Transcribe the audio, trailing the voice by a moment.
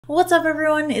What's up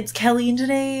everyone, it's Kelly and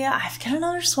today I've got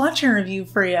another swatch review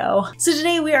for you. So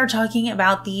today we are talking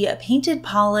about the Painted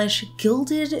Polish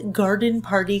Gilded Garden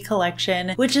Party Collection,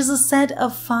 which is a set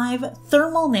of 5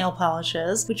 thermal nail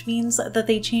polishes, which means that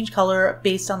they change color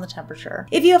based on the temperature.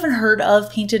 If you haven't heard of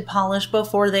Painted Polish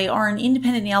before, they are an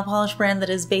independent nail polish brand that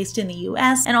is based in the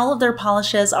US, and all of their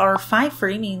polishes are 5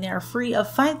 free, meaning they are free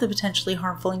of 5 of the potentially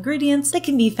harmful ingredients that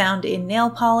can be found in nail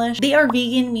polish. They are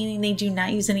vegan, meaning they do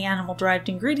not use any animal-derived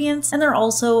ingredients, and they're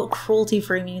also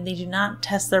cruelty-free, meaning they do not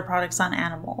test their products on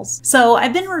animals. So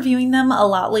I've been reviewing them a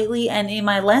lot lately, and in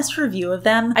my last review of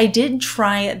them, I did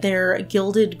try their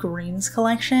Gilded Greens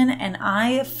collection, and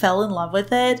I fell in love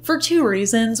with it for 2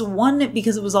 reasons. 1,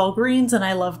 because it was all greens and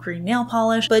I love green nail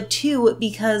polish, but 2,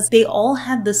 because they all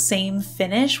had the same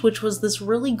finish, which was this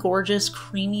really gorgeous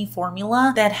creamy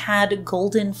formula that had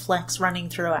golden flecks running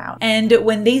throughout. And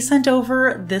when they sent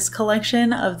over this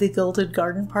collection of the Gilded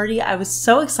Garden Party, I was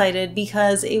so excited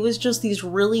because it was just these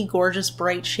really gorgeous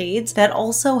bright shades that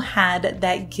also had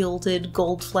that gilded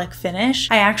gold fleck finish.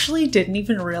 I actually didn't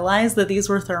even realize that these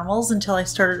were thermals until I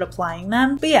started applying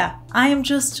them. But yeah, I am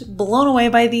just blown away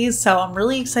by these, so I'm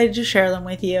really excited to share them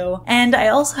with you. And I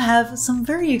also have some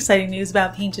very exciting news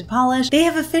about Painted Polish. They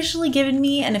have officially given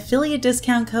me an affiliate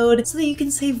discount code so that you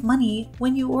can save money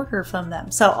when you order from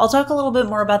them. So I'll talk a little bit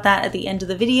more about that at the end of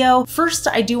the video. First,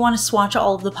 I do want to swatch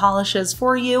all of the polishes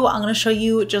for you. I'm going to show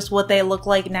you just what they look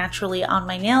like naturally on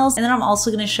my nails, and then I'm also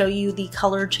going to show you the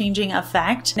color changing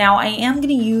effect. Now I am going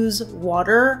to use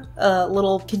water, a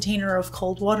little container of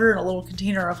cold water and a little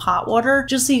container of hot water,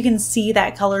 just so you can see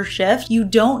that color shift. You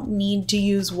don't need to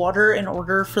use water in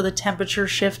order for the temperature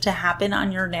shift to happen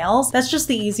on your nails. That's just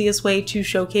the easiest way to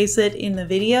showcase it in the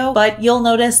video, but you'll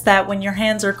notice that when your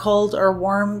hands are cold or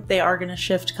warm, they are going to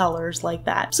shift colors like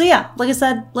that. So yeah, like I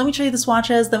said, let me show you the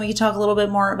swatches, then we can talk a little bit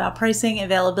more about pricing,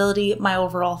 availability, my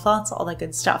overall thoughts, all that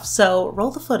good stuff. So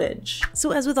roll the footage.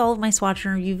 So as with all of my swatch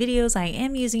and review videos, I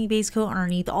am using base coat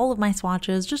underneath all of my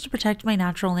swatches just to protect my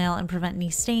natural nail and prevent any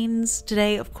stains.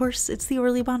 Today, of course, it's the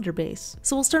Early Bonder base.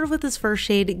 So we'll start off with this first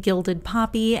shade, Gilded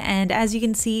Poppy, and as you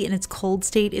can see in its cold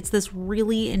state, it's this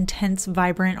really intense,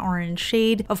 vibrant orange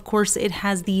shade. Of course, it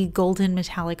has the golden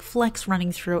metallic flecks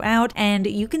running throughout, and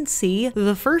you can see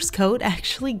the first coat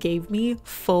actually gave me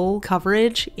full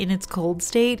coverage in its cold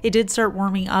state. It did start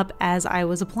warming up as I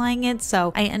was applying it,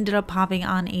 so I ended up popping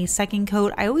on a second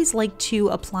coat. I always like to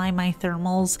apply my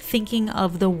thermals thinking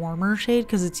of the warmer shade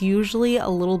because it's usually a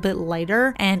little bit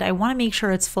lighter, and I want to make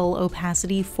sure it's full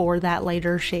opacity for that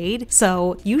lighter shade.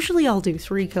 So usually I'll do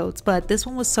 3 coats, but this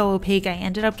one was so opaque I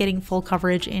ended up getting full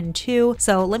coverage in 2.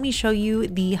 So let me show you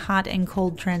the hot and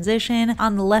cold transition.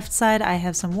 On the left side I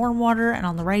have some warm water, and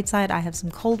on the right side I have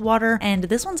some cold water, and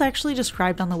this one's actually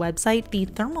described on the website. The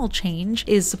thermal change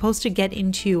is supposed to get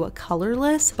into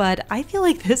colorless, but I feel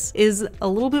like this is a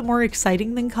little bit more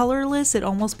exciting than colorless. It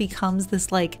almost becomes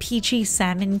this like peachy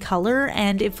salmon color,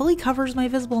 and it fully covers my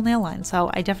visible nail line, so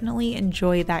I definitely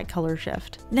enjoy that color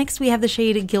shift. Next we have the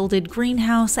shade Gilded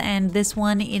Greenhouse, and this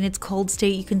one in its cold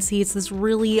state you can see it's this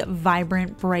really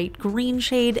vibrant bright green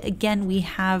shade. Again, we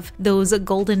have those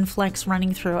golden flecks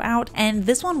running throughout, and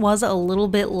this one was a little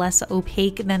bit less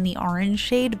opaque than the orange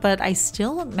shade, but I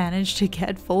still managed to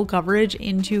get full coverage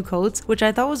in 2 coats, which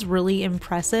I thought was really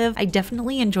impressive. I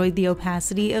definitely enjoyed the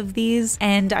opacity of these,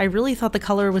 and I really thought the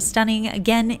color was stunning.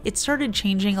 Again, it started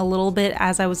changing a little bit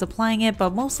as I was applying it,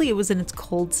 but mostly it was in its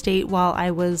cold state while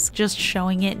I was just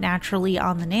showing it naturally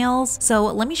on the nails. So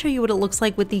let me show you what it looks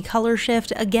like with the color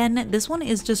shift. Again, this one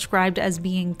is described as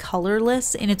being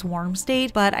colorless in its warm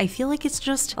state, but I feel like it's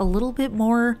just a little bit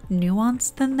more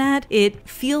nuanced than that. It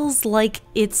feels like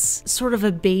it's sort of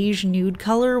a beige nude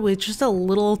color with just a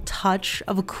little touch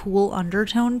of a cool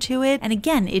undertone to it. And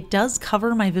again, it does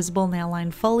cover my visible nail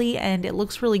line fully, and it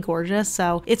looks really gorgeous.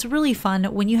 So it's really fun.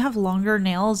 When you have longer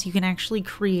nails, you can actually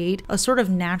create a sort of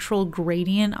natural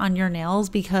gradient on your nails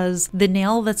because the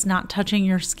nail that's not touching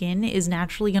your skin is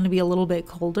naturally going to be a little bit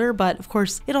colder, but of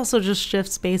course it also just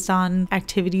shifts based on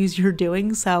activities you're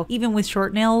doing. So even with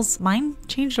short nails, mine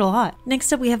changed a lot.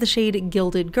 Next up we have the shade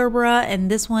Gilded Gerbera, and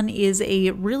this one is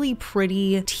a really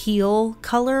pretty teal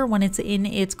color when it's in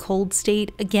its cold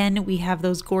state. Again, we have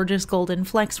those gorgeous golden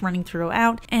flecks running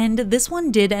throughout, and this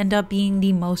one did end up being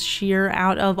the most sheer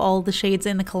out of all the shades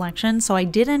in the collection, so I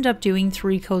did end up doing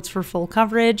 3 coats for full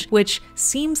coverage, which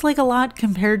seems like a lot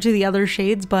compared to the other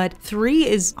shades, but 3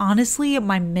 is honestly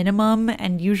my minimum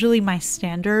and usually my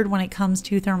standard when it comes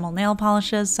to thermal nail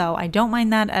polishes, so I don't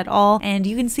mind that at all. And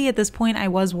you can see at this point I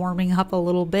was warming up a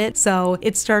little bit, so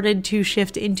it started to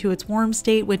shift into its warm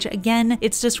state, which again,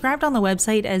 it's described on the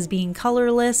website as being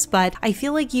colorless, but I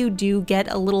feel like you do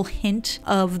get a little little hint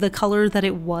of the color that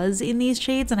it was in these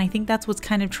shades, and I think that's what's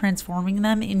kind of transforming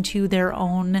them into their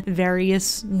own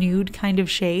various nude kind of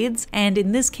shades. And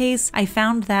in this case, I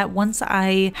found that once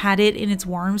I had it in its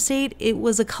warm state, it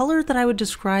was a color that I would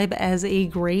describe as a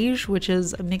grayish, which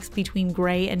is a mix between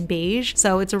gray and beige.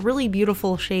 So it's a really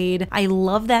beautiful shade. I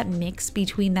love that mix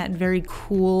between that very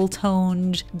cool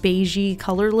toned beigey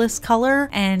colorless color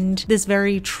and this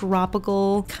very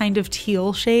tropical kind of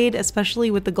teal shade,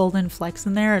 especially with the golden flecks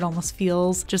in there. It almost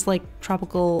feels just like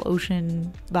tropical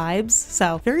ocean vibes.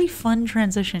 So very fun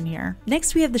transition here.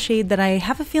 Next we have the shade that I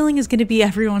have a feeling is going to be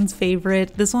everyone's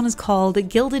favorite. This one is called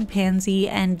Gilded Pansy,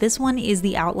 and this one is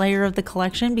the outlier of the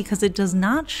collection because it does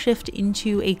not shift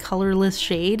into a colorless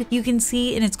shade. You can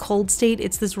see in its cold state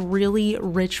it's this really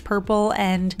rich purple,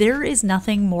 and there is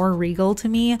nothing more regal to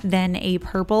me than a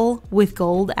purple with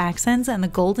gold accents, and the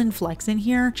golden flecks in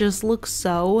here just look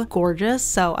so gorgeous.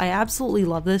 So I absolutely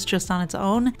love this just on its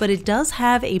own, but it does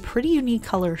have a pretty unique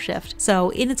color shift. So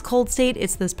in its cold state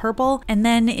it's this purple, and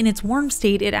then in its warm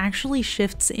state it actually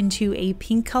shifts into a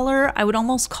pink color. I would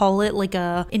almost call it like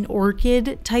an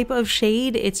orchid type of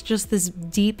shade. It's just this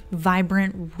deep,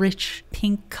 vibrant, rich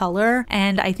pink color,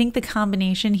 and I think the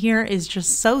combination here is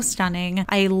just so stunning.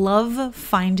 I love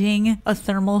finding a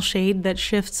thermal shade that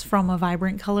shifts from a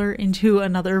vibrant color into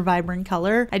another vibrant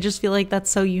color. I just feel like that's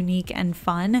so unique and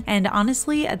fun. And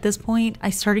honestly, at this point, I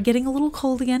started getting a little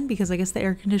cold again because I guess the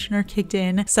air conditioner kicked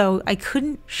in, so I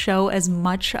couldn't show as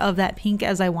much of that pink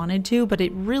as I wanted to, but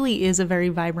it really is a very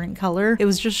vibrant color. It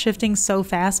was just shifting so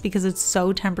fast because it's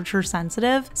so temperature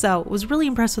sensitive. So I was really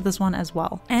impressed with this one as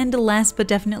well. And last but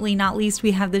definitely not least,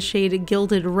 we have the shade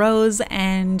Gilded Rose,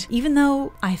 and even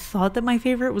though I thought that my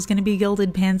favorite was going to be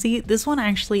Gilded Pansy, this one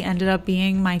actually ended up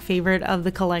being my favorite of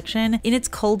the collection. In its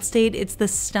cold state, it's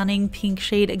this stunning pink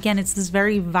shade. Again, it's this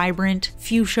very vibrant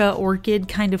fuchsia orchid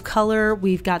kind of color.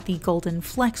 We've got the golden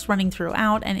flecks running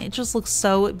throughout, and it just looks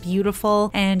so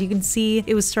beautiful. And you can see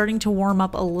it was starting to warm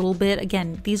up a little bit.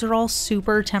 Again, these are all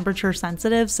super temperature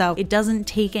sensitive, so it doesn't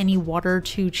take any water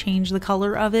to change the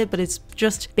color of it, but it's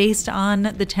just based on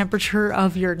the temperature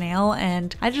of your nail.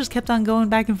 And I just kept on going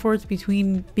back and forth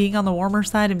between being on the warmer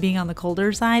side and being on the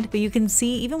colder side. But you can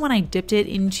see even when I dipped it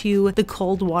into the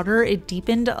cold water, it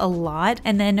deepened a lot.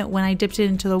 And then when I dipped it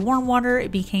into the warm water,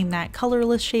 it became that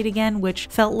colorless shade again, which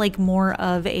felt like more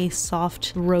of a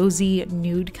soft, rosy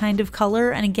nude kind of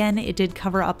color. And again, it did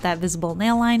cover up that visible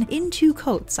nail line in 2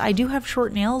 coats. I do have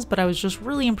short nails, but I was just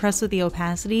really impressed with the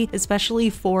opacity, especially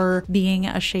for being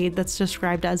a shade that's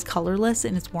described as colorless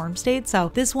in its warm state.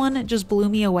 So this one just blew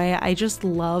me away. I just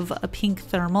love a pink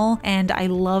thermal, and I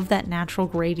love that natural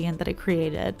gradient that it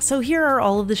created. So here are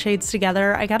all of the shades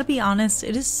together. I gotta be honest,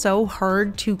 it is so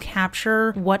hard to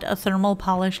capture what a thermal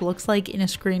polish looks like in a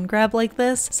screen grab like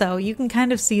this. So you can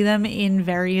kind of see them in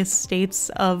various states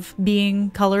of being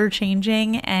color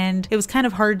changing, and it was kind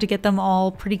of hard to get them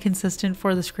all pretty consistent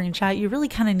for the screenshot. You really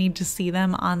kind of need to see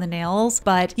them on the nails,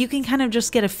 but you can kind of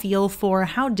just get a feel for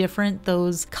how different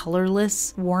those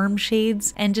colorless warm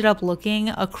shades ended up looking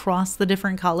across the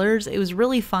different colors. It was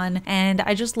really fun, and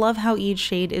I just love how each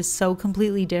shade is so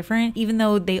completely different, even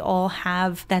though they all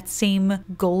have that same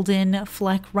golden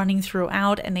fleck running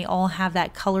throughout and they all have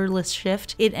that colorless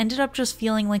shift. It ended up just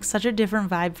feeling like such a different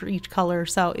vibe for each color.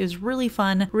 So it was really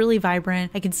fun, really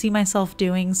vibrant. I could see myself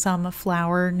doing some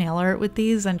flower nail art with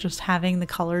these, and just having the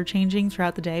color changing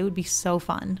throughout the day would be so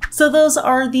fun. So those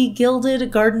are the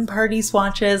Gilded Garden Party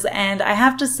swatches, and I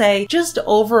have to say, just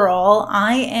overall,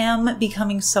 I am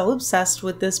becoming so obsessed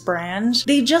with this brand.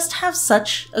 They just have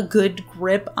such a good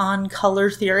grip on color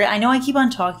theory. I know I keep on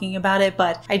talking about it,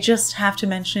 but I just have to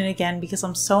mention it again because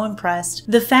I'm so impressed.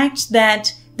 The fact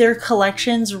that their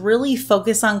collections really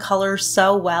focus on color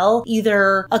so well,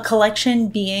 either a collection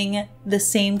being the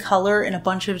same color in a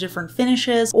bunch of different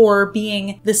finishes, or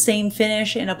being the same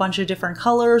finish in a bunch of different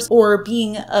colors, or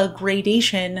being a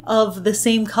gradation of the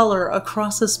same color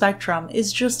across the spectrum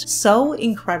is just so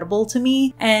incredible to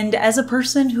me. And as a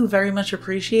person who very much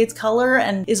appreciates color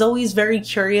and is always very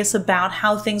curious about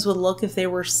how things would look if they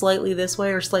were slightly this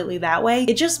way or slightly that way,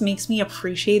 it just makes me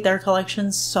appreciate their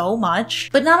collections so much.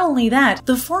 But not only that,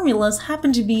 the formulas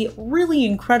happen to be really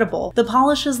incredible. The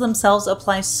polishes themselves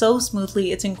apply so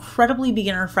smoothly, it's incredibly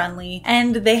beginner friendly,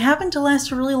 and they happen to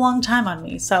last a really long time on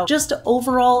me. So just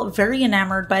overall very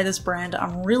enamored by this brand.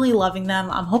 I'm really loving them.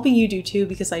 I'm hoping you do too,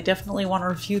 because I definitely want to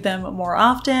review them more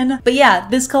often. But yeah,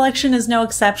 this collection is no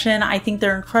exception. I think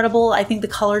they're incredible. I think the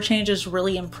color change is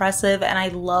really impressive, and I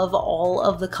love all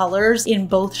of the colors in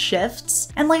both shifts.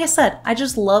 And like I said, I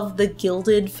just love the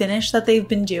gilded finish that they've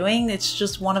been doing. It's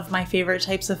just one of my favorite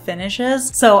types of finishes.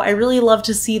 So I really love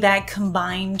to see that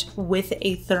combined with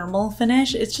a thermal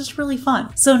finish. It's just really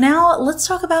fun. So now let's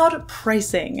talk about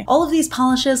pricing. All of these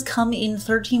polishes come in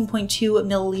 13.2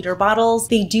 milliliter bottles.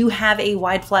 They do have a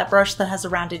wide flat brush that has a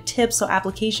rounded tip, so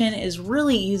application is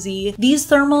really easy. These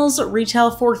thermals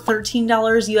retail for $13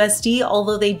 USD,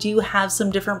 although they do have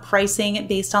some different pricing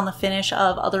based on the finish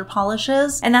of other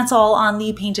polishes, and that's all on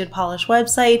the Painted Polish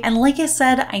website. And like I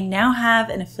said, I now have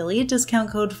an affiliate discount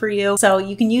code for you, so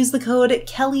you can use the code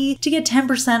KELLI to get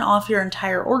 10% off your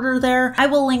entire order there. I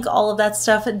will link all of that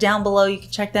stuff down below. You can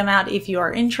check them out if you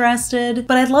are interested,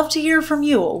 but I'd love to hear from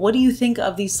you. What do you think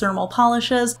of these thermal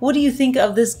polishes? What do you think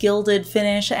of this gilded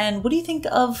finish? And what do you think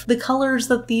of the colors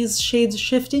that these shades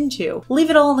shift into? Leave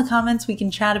it all in the comments. We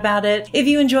can chat about it. If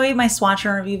you enjoy my swatch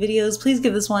and review videos, please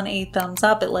give this one a thumbs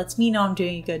up. It lets me know I'm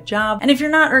doing a good job. And if you're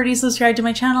not already subscribed to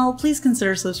my channel, please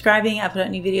consider subscribing. I put out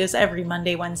new videos every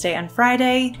Monday, Wednesday, and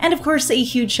Friday. And of course, a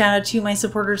huge shout out to my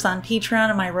supporters on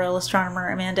Patreon, my royal astronomer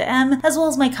Amanda M, as well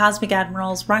as my cosmic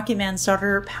admirals Rocket Man's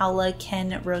daughter Paula,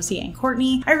 Ken, Rosie, and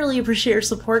Courtney. I really appreciate your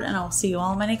support, and I'll see you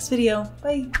all in my next video.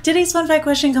 Bye! Today's fun fact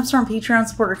question comes from Patreon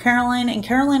supporter Caroline, and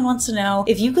Caroline wants to know,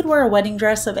 if you could wear a wedding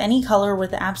dress of any color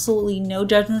with absolutely no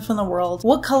judgment from the world,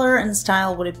 what color and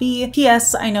style would it be?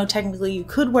 P.S. I know technically you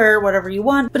could wear whatever you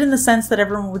want, but in the sense that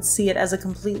everyone would see it as a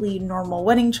completely normal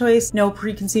wedding choice, no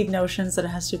preconceived notions that it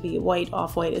has to be white,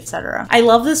 off-white, etc. I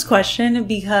love this question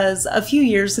because a few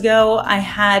years ago I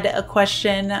had a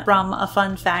question from a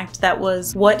fun fact that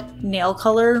was, what nail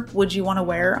color would you want to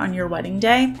wear on your wedding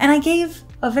day? And I gave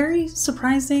a very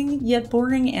surprising yet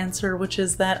boring answer, which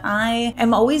is that I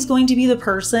am always going to be the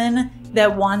person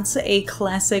that wants a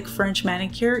classic French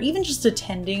manicure. Even just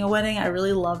attending a wedding, I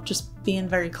really love just being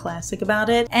very classic about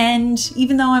it. And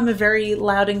even though I'm a very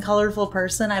loud and colorful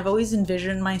person, I've always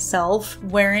envisioned myself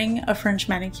wearing a French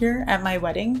manicure at my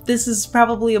wedding. This is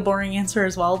probably a boring answer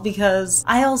as well, because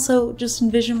I also just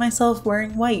envision myself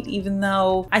wearing white, even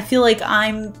though I feel like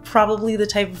I'm probably the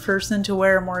type of person to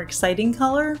wear a more exciting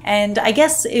color. And I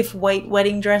guess if white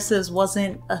wedding dresses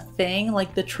wasn't a thing,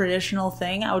 like the traditional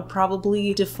thing, I would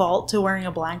probably default to wearing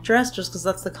a black dress just because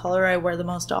that's the color I wear the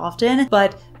most often.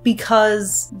 But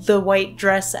because the white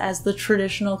dress as the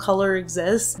traditional color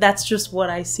exists, that's just what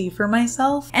I see for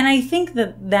myself. And I think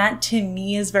that that to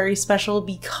me is very special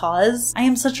because I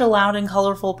am such a loud and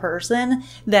colorful person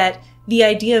that the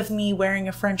idea of me wearing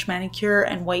a French manicure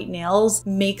and white nails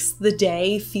makes the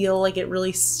day feel like it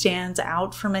really stands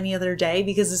out from any other day,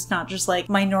 because it's not just like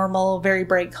my normal, very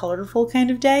bright, colorful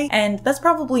kind of day. And that's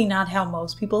probably not how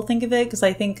most people think of it, because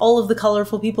I think all of the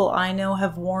colorful people I know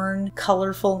have worn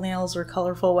colorful nails or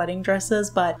colorful wedding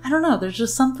dresses, but I don't know, there's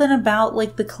just something about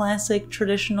like the classic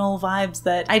traditional vibes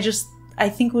that I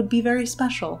think would be very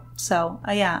special. So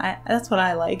yeah, that's what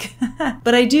I like.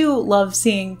 But I do love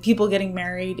seeing people getting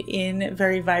married in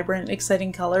very vibrant,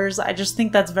 exciting colors. I just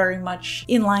think that's very much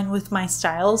in line with my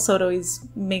style, so it always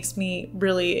makes me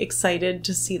really excited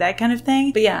to see that kind of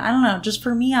thing. But yeah, I don't know, just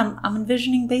for me, I'm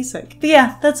envisioning basic. But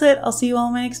yeah, that's it. I'll see you all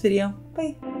in my next video.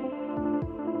 Bye!